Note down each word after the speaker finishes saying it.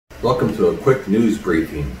Welcome to a quick news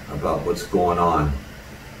briefing about what's going on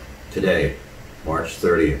today, March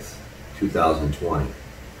 30th, 2020.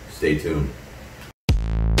 Stay tuned.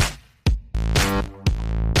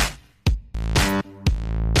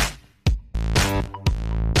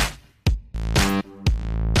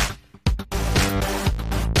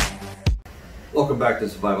 Welcome back to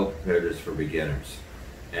Survival Preparedness for Beginners.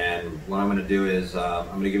 And what I'm going to do is I'm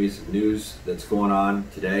going to give you some news that's going on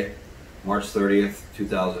today, March 30th,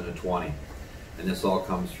 2020. And this all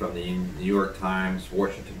comes from the New York Times,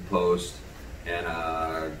 Washington Post, and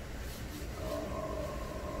I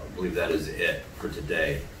believe that is it for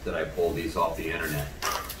today that I pulled these off the internet.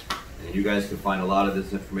 And you guys can find a lot of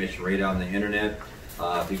this information right on the internet.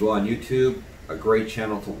 If you go on YouTube, a great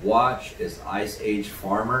channel to watch is Ice Age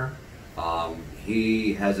Farmer.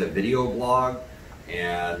 He has a video blog,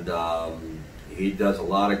 and he does a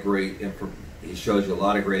lot of great he shows you a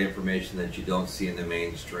lot of great information that you don't see in the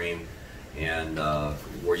mainstream, and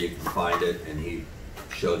where you can find it, and he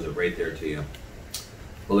shows it right there to you.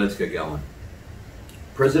 Well, let's get going.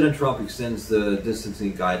 President Trump extends the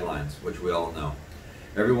distancing guidelines, which we all know.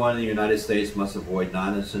 Everyone in the United States must avoid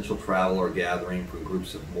non-essential travel or gathering for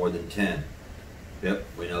groups of more than 10. Yep,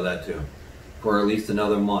 we know that too. For at least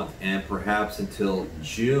another month, and perhaps until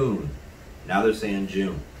June. Now they're saying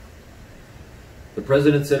June. The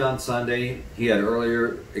president said on Sunday he had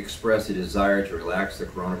earlier expressed a desire to relax the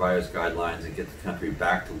coronavirus guidelines and get the country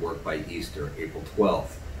back to work by Easter, April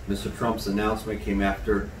 12th. Mr. Trump's announcement came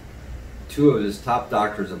after two of his top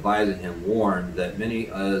doctors advising him warned that many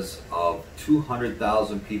as of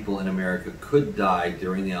 200,000 people in America could die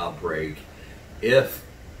during the outbreak if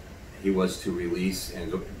he was to release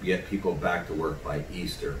and get people back to work by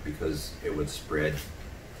Easter, because it would spread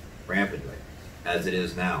rampantly. As it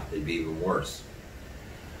is now, it'd be even worse.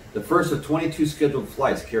 The first of 22 scheduled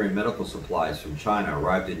flights carrying medical supplies from China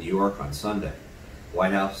arrived in New York on Sunday.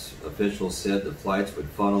 White House officials said the flights would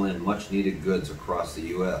funnel in much needed goods across the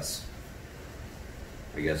U.S.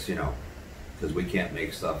 I guess, you know, because we can't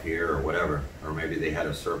make stuff here or whatever, or maybe they had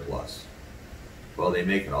a surplus. Well, they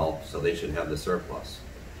make it all, so they should have the surplus.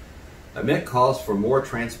 Amid calls for more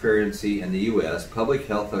transparency in the U.S., public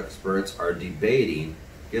health experts are debating,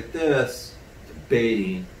 get this,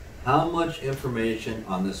 debating how much information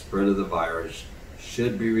on the spread of the virus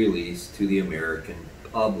should be released to the American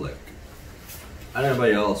public. I don't know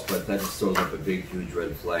about else, but that just throws up a big, huge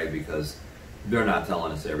red flag, because they're not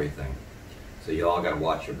telling us everything. So you all got to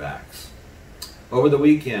watch your backs. Over the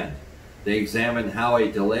weekend, they examined how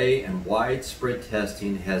a delay in widespread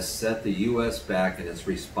testing has set the U.S. back in its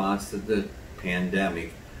response to the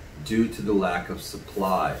pandemic due to the lack of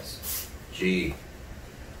supplies. Gee,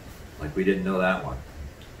 like we didn't know that one.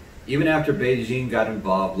 Even after Beijing got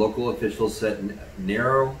involved, local officials set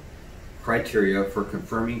narrow criteria for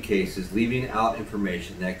confirming cases, leaving out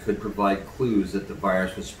information that could provide clues that the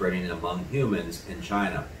virus was spreading among humans in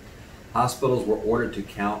China. Hospitals were ordered to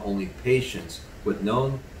count only patients with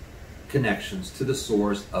known connections to the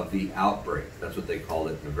source of the outbreak. That's what they called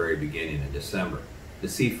it in the very beginning in December, the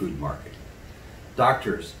seafood market.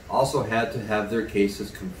 Doctors also had to have their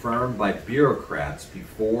cases confirmed by bureaucrats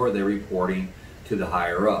before their reporting to the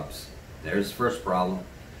higher-ups. There's the first problem.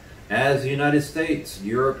 As the United States,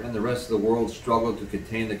 Europe, and the rest of the world struggle to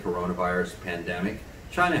contain the coronavirus pandemic,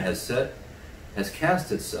 China has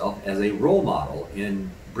cast itself as a role model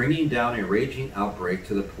in bringing down a raging outbreak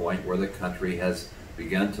to the point where the country has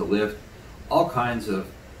begun to lift all kinds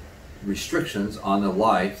of restrictions on the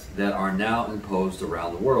life that are now imposed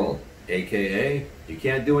around the world. AKA, you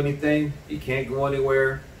can't do anything, you can't go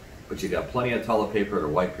anywhere, but you got plenty of toilet paper to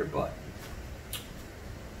wipe your butt.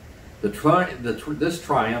 This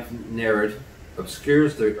triumph narrative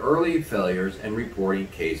obscures the early failures in reporting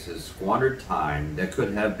cases, squandered time that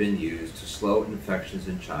could have been used to slow infections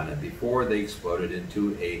in China before they exploded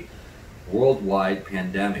into a worldwide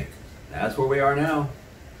pandemic. That's where we are now.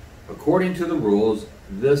 According to the rules,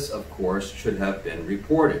 this, of course, should have been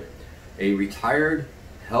reported. A retired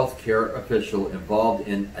healthcare official involved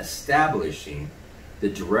in establishing the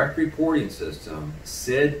direct reporting system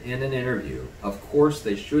said in an interview, of course,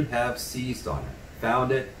 they should have seized on it,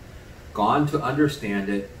 found it, gone to understand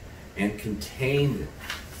it, and contained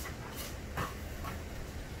it.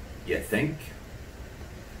 You think?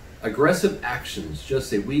 Aggressive actions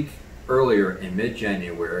just a week earlier in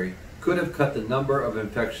mid-January could have cut the number of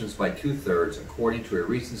infections by 2/3, according to a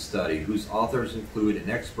recent study whose authors include an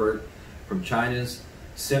expert from China's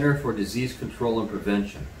Center for Disease Control and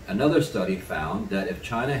Prevention. Another study found that if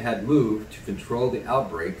China had moved to control the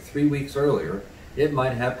outbreak 3 weeks earlier, it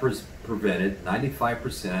might have prevented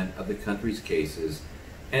 95% of the country's cases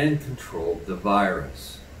and controlled the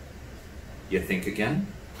virus. You think again?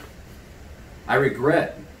 I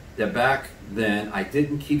regret that back then I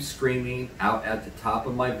didn't keep screaming out at the top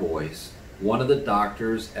of my voice. One of the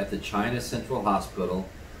doctors at the China Central Hospital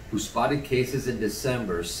who spotted cases in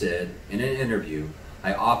December said in an interview,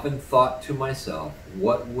 "I often thought to myself,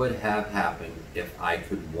 what would have happened if I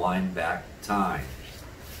could wind back time?"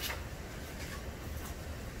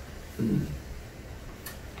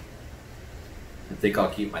 I think I'll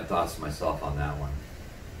keep my thoughts to myself on that one.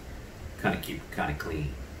 Keep it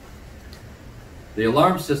clean. The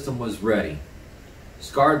alarm system was ready.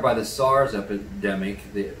 Scarred by the SARS epidemic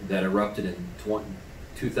that erupted in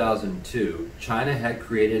 2002, China had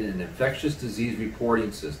created an infectious disease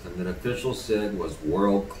reporting system that officials said was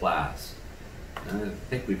world class. I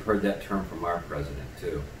think we've heard that term from our president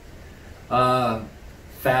too.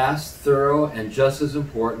 Fast, thorough, and just as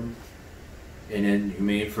important, and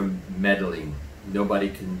inhumane from meddling. Nobody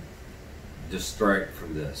can distract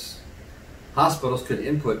from this. Hospitals could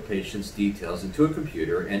input patients' details into a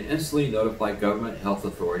computer and instantly notify government health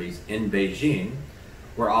authorities in Beijing,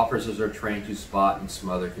 where officers are trained to spot and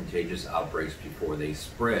smother contagious outbreaks before they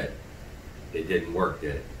spread. It didn't work,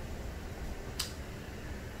 did it?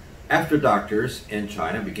 After doctors in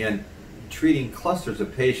China began treating clusters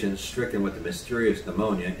of patients stricken with the mysterious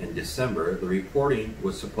pneumonia in December, the reporting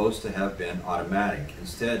was supposed to have been automatic.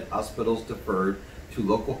 Instead, hospitals deferred to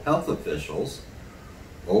local health officials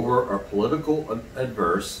over a political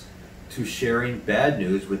adverse to sharing bad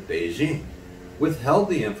news with Beijing, withheld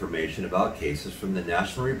the information about cases from the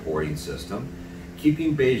national reporting system,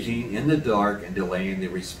 keeping Beijing in the dark and delaying the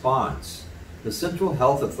response. The central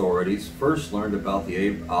health authorities first learned about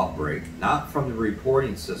the outbreak not from the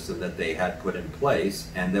reporting system that they had put in place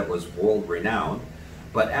and that was world-renowned,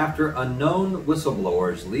 but after unknown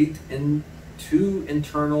whistleblowers leaked into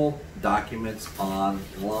internal documents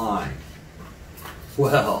online.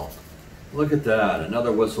 Well, look at that,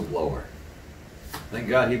 another whistleblower. Thank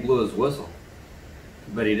God he blew his whistle.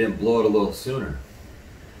 But he didn't blow it a little sooner.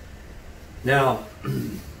 Now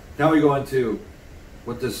we go into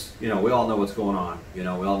what this, we all know what's going on. We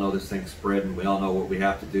all know this thing's spreading. We all know what we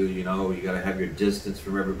have to do. You got to have your distance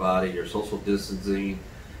from everybody, your social distancing,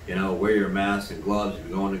 wear your mask and gloves if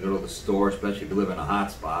you're going to go to the store, especially if you live in a hot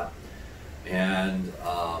spot. And,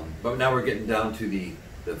 but now we're getting down to the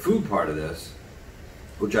food part of this,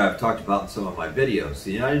 which I've talked about in some of my videos.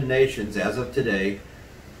 The United Nations, as of today,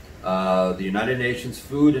 the United Nations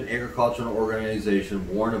Food and Agricultural Organization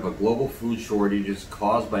warned of a global food shortages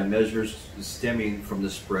caused by measures stemming from the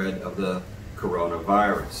spread of the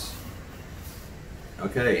coronavirus.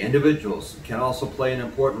 Okay, individuals can also play an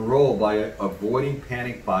important role by avoiding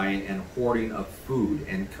panic buying and hoarding of food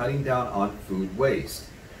and cutting down on food waste.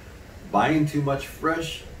 Buying too much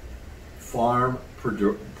fresh farm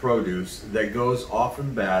produce that goes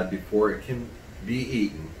often bad before it can be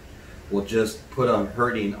eaten will just put a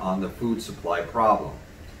hurting on the food supply problem.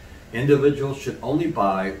 Individuals should only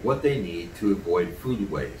buy what they need to avoid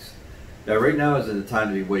food waste. Now right now isn't the time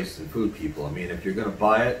to be wasting food, people. I mean, if you're going to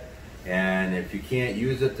buy it and if you can't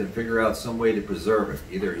use it, then figure out some way to preserve it.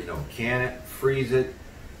 Either can it, freeze it,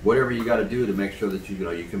 whatever you got to do to make sure that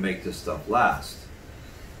you can make this stuff last.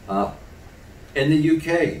 In the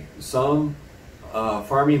UK, some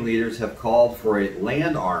farming leaders have called for a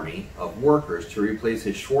land army of workers to replace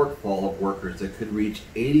a shortfall of workers that could reach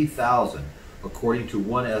 80,000, according to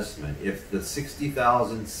one estimate, if the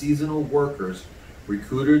 60,000 seasonal workers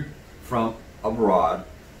recruited from abroad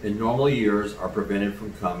in normal years are prevented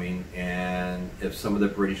from coming, and if some of the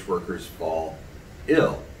British workers fall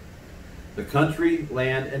ill. The Country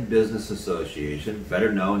Land and Business Association,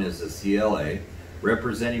 better known as the CLA,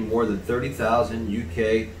 representing more than 30,000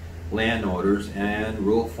 UK landowners and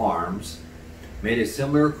rural farms, made a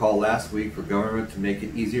similar call last week for government to make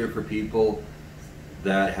it easier for people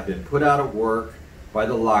that have been put out of work by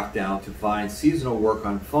the lockdown to find seasonal work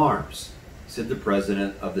on farms, said the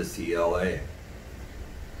president of the CLA.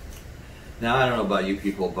 Now, I don't know about you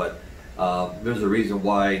people, but there's a reason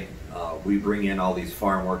why we bring in all these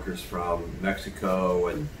farm workers from Mexico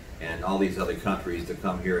and all these other countries to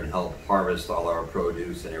come here and help harvest all our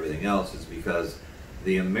produce and everything else, is because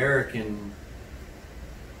the American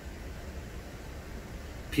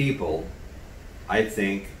people, I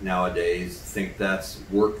think, nowadays think that's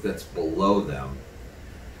work that's below them,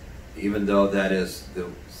 even though that is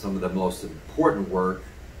some of the most important work.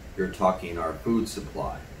 You're talking our food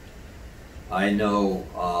supply. I know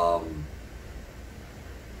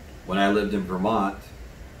when I lived in Vermont,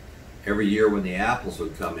 every year when the apples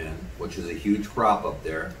would come in, which is a huge crop up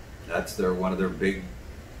there, that's one of their big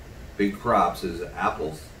crops is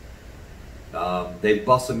apples. They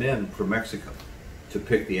bus them in from Mexico. to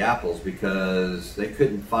pick the apples because they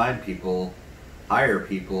couldn't find people, hire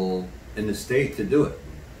people in the state to do it.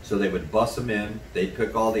 So they would bus them in, they'd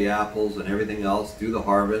pick all the apples and everything else, do the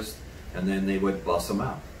harvest, and then they would bus them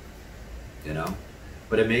out, you know.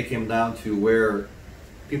 But it may come down to where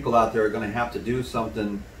people out there are going to have to do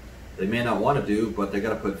something they may not want to do, but they got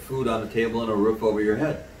to put food on the table and a roof over your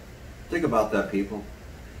head. Think about that, people.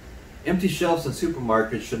 Empty shelves in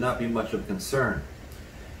supermarkets should not be much of a concern.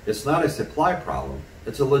 It's not a supply problem,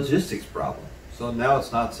 it's a logistics problem. So now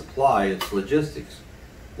it's not supply, it's logistics.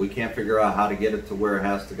 We can't figure out how to get it to where it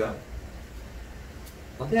has to go.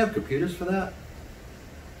 Don't they have computers for that?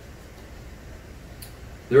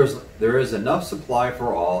 There is enough supply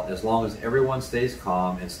for all as long as everyone stays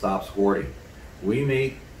calm and stops hoarding. We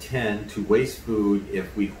may tend to waste food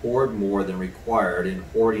if we hoard more than required, and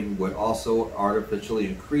hoarding would also artificially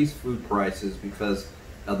increase food prices because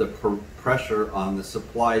of the pressure on the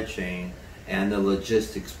supply chain and the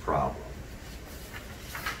logistics problem.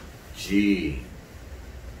 Gee,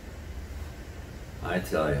 I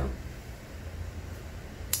tell you.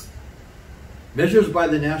 Measures by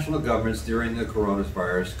the national governments during the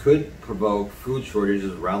coronavirus could provoke food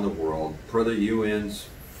shortages around the world, per the UN's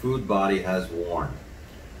food body has warned.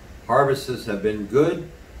 Harvests have been good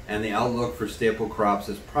and the outlook for staple crops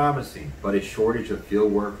is promising, but a shortage of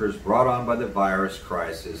field workers brought on by the virus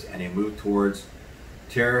crisis and a move towards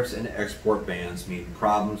tariffs and export bans mean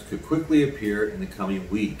problems could quickly appear in the coming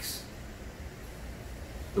weeks.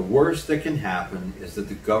 The worst that can happen is that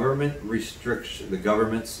the government's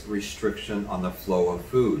restriction on the flow of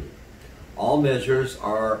food. All measures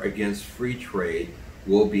are against free trade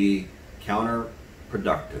will be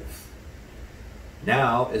counterproductive.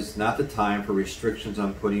 Now is not the time for restrictions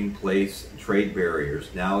on putting in place trade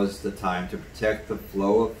barriers. Now is the time to protect the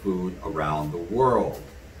flow of food around the world.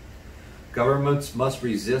 Governments must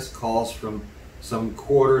resist calls from some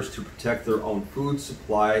quarters to protect their own food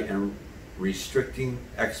supply and restricting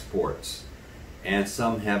exports, and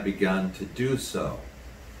some have begun to do so.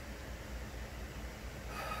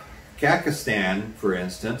 Kazakhstan, for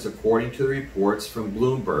instance, according to the reports from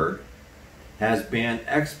Bloomberg, has banned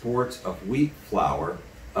exports of wheat flour,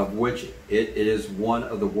 of which it is one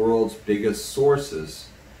of the world's biggest sources,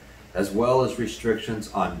 as well as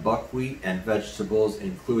restrictions on buckwheat and vegetables,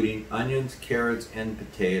 including onions, carrots, and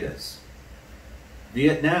potatoes.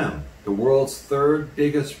 Vietnam, the world's third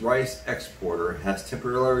biggest rice exporter, has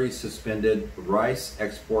temporarily suspended rice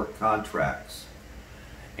export contracts.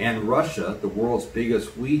 And Russia, the world's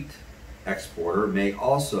biggest wheat exporter, may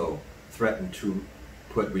also threaten to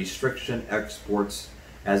put restriction exports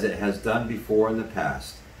as it has done before in the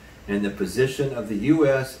past. And the position of the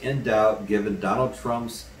U.S. in doubt given Donald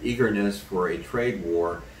Trump's eagerness for a trade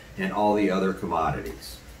war and all the other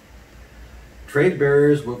commodities. Trade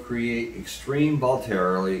barriers will create extreme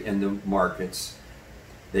volatility in the markets.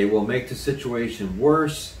 They will make the situation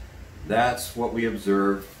worse. That's what we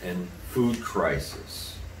observe in food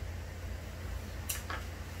crisis.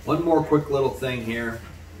 One more quick little thing here.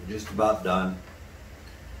 I'm just about done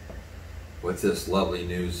with this lovely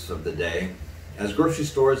news of the day. As grocery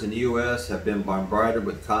stores in the U.S. have been bombarded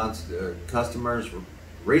with customers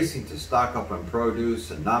racing to stock up on produce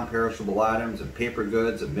and non-perishable items and paper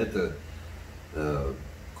goods amid the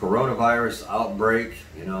coronavirus outbreak,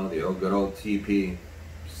 you know, the old good old TP,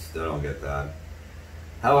 still don't get that.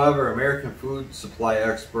 However, American food supply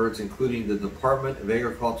experts, including the Department of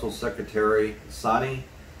Agricultural Secretary Sonny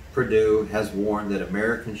Perdue, has warned that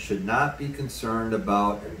Americans should not be concerned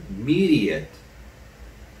about immediate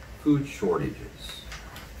food shortages.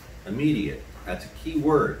 Immediate, that's a key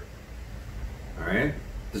word. All right?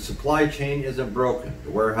 The supply chain isn't broken.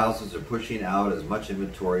 The warehouses are pushing out as much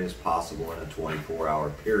inventory as possible in a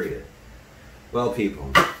 24-hour period. Well,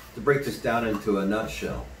 people, to break this down into a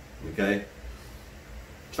nutshell, okay?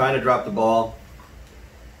 China dropped the ball.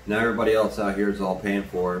 Now everybody else out here is all paying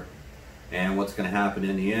for it. And what's going to happen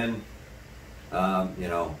in the end? You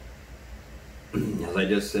know, as I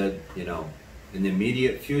just said, you know, in the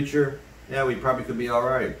immediate future, yeah, we probably could be all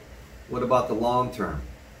right. What about the long term?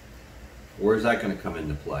 Where's that going to come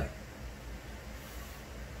into play?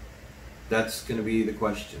 That's going to be the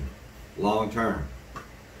question, long term.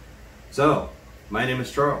 So, my name is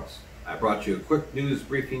Charles. I brought you a quick news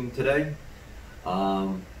briefing today.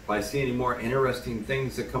 If I see any more interesting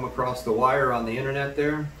things that come across the wire on the internet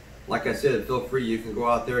there, like I said, feel free, you can go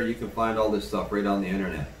out there, you can find all this stuff right on the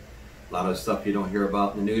internet. A lot of stuff you don't hear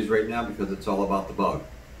about in the news right now because it's all about the bug.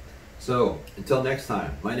 So, until next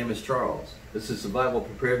time, my name is Charles. This is Survival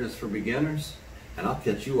Preparedness for Beginners, and I'll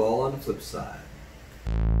catch you all on the flip side.